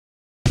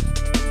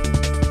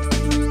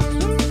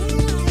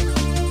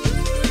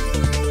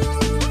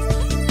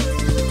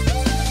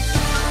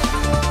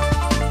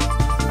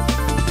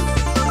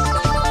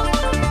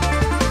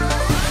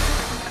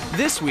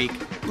This week,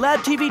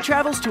 LabTV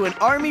travels to an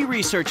Army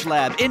research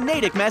lab in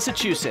Natick,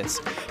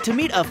 Massachusetts, to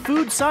meet a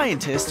food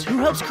scientist who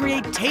helps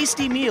create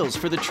tasty meals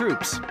for the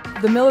troops.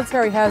 The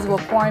military has a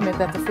requirement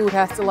that the food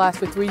has to last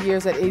for 3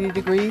 years at 80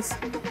 degrees.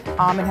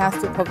 It has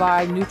to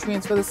provide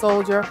nutrients for the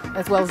soldier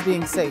as well as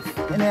being safe.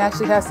 And it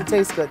actually has to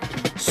taste good.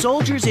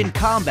 Soldiers in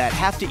combat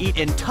have to eat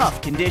in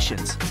tough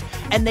conditions,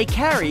 and they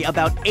carry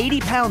about 80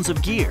 pounds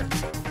of gear.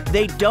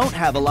 They don't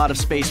have a lot of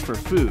space for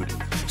food,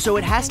 so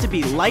it has to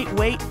be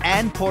lightweight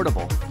and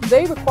portable.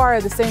 They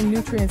require the same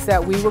nutrients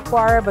that we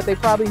require, but they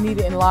probably need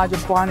it in larger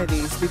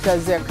quantities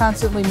because they're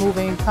constantly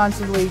moving,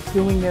 constantly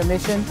doing their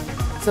mission,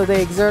 so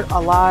they exert a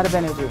lot of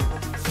energy.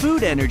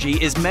 Food energy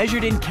is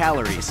measured in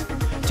calories.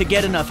 To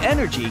get enough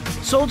energy,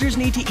 soldiers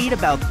need to eat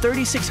about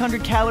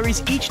 3,600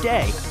 calories each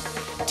day.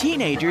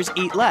 Teenagers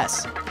eat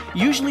less,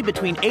 usually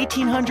between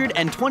 1,800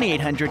 and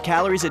 2,800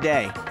 calories a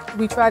day.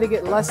 We try to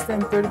get less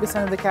than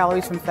 30% of the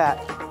calories from fat,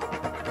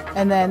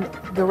 and then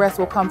the rest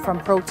will come from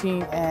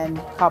protein and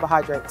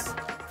carbohydrates.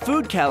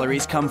 Food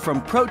calories come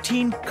from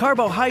protein,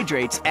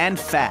 carbohydrates, and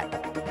fat.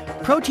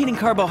 Protein and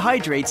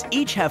carbohydrates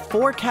each have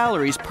 4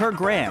 calories per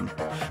gram,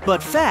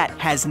 but fat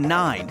has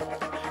 9.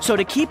 So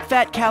to keep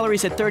fat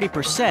calories at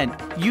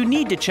 30%, you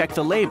need to check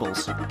the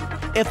labels.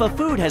 If a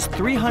food has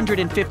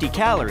 350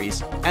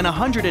 calories and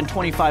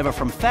 125 are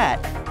from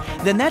fat,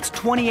 then that's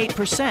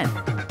 28%.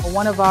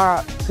 One of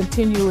our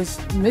continuous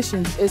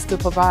missions is to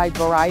provide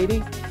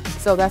variety.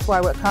 So that's why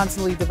we're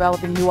constantly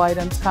developing new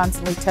items,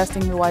 constantly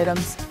testing new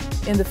items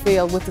in the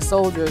field with the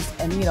soldiers.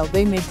 And,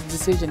 they make the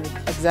decision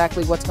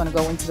exactly what's going to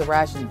go into the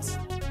rations.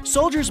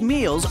 Soldiers'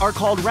 meals are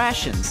called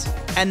rations,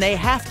 and they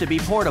have to be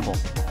portable.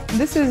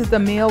 This is the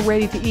meal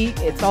ready to eat.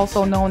 It's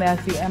also known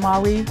as the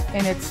MRE,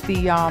 and it's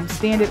the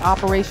standard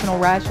operational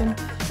ration.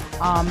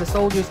 The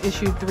soldiers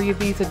issued 3 of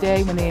these a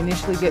day when they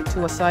initially get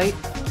to a site.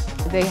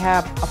 They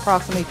have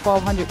approximately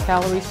 1,200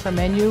 calories per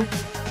menu,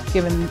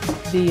 giving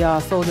the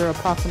soldier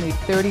approximately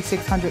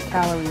 3,600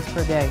 calories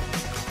per day.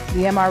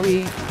 The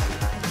MRE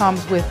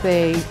comes with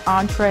an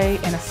entree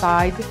and a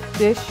side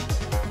dish.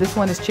 This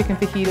one is chicken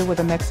fajita with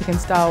a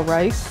Mexican-style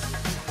rice.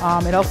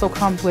 It also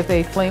comes with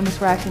a flameless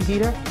ration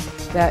heater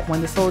that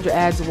when the soldier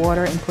adds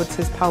water and puts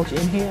his pouch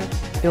in here,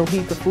 it'll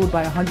heat the food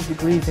by 100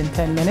 degrees in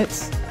 10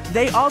 minutes.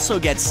 They also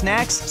get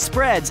snacks,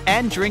 spreads,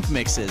 and drink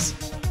mixes.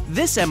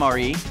 This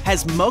MRE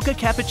has mocha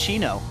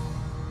cappuccino.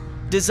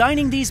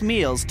 Designing these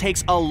meals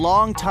takes a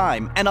long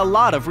time and a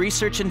lot of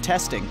research and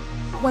testing.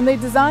 When they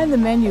design the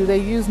menu, they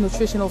use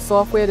nutritional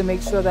software to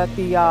make sure that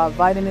the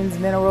vitamins,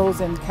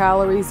 minerals, and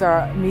calories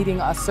are meeting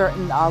a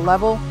certain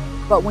level.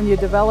 But when you're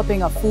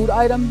developing a food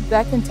item,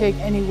 that can take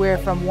anywhere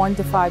from 1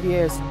 to 5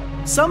 years.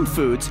 Some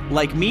foods,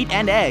 like meat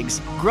and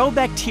eggs, grow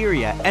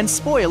bacteria and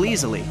spoil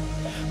easily.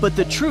 But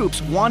the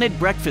troops wanted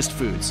breakfast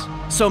foods,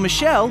 so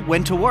Michelle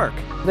went to work.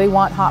 They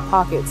want hot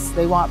pockets,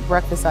 they want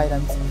breakfast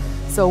items.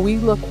 So we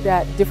looked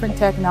at different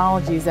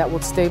technologies that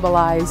would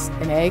stabilize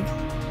an egg.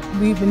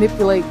 We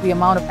manipulate the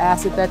amount of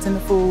acid that's in the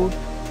food.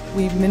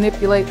 We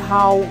manipulate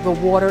how the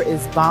water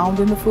is bound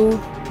in the food.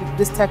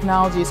 This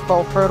technology is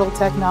called hurdle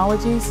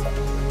technologies.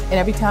 And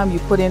every time you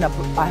put in a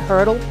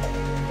hurdle,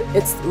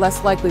 it's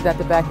less likely that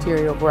the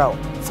bacteria will grow.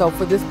 So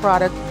for this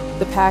product,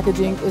 the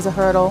packaging is a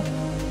hurdle,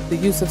 the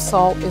use of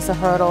salt is a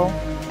hurdle,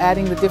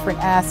 adding the different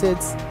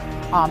acids,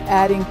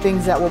 adding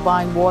things that will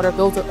bind water,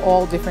 those are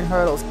all different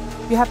hurdles.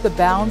 You have to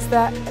balance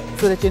that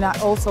so that you're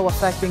not also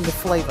affecting the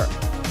flavor.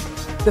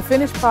 The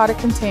finished product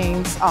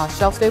contains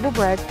shelf-stable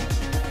bread,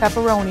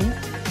 pepperoni,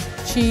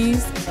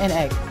 cheese, and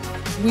egg.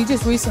 We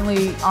just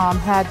recently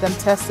had them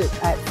tested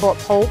at Fort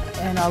Polk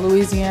in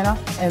Louisiana,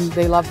 and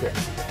they loved it.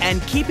 And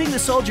keeping the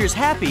soldiers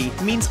happy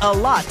means a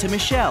lot to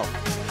Michelle.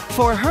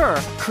 For her,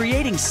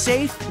 creating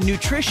safe,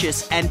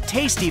 nutritious, and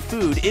tasty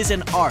food is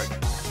an art,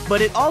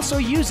 but it also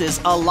uses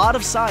a lot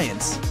of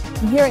science.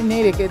 Here at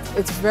Natick,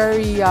 it's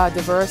very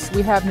diverse.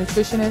 We have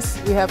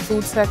nutritionists, we have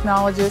food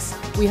technologists,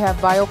 we have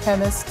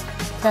biochemists,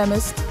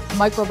 chemists,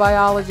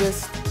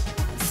 microbiologists.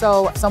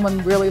 So if someone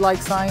really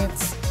likes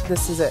science,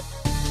 this is it.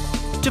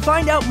 To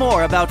find out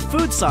more about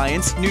food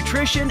science,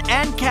 nutrition,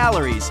 and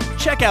calories,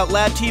 check out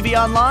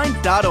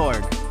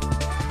labtvonline.org.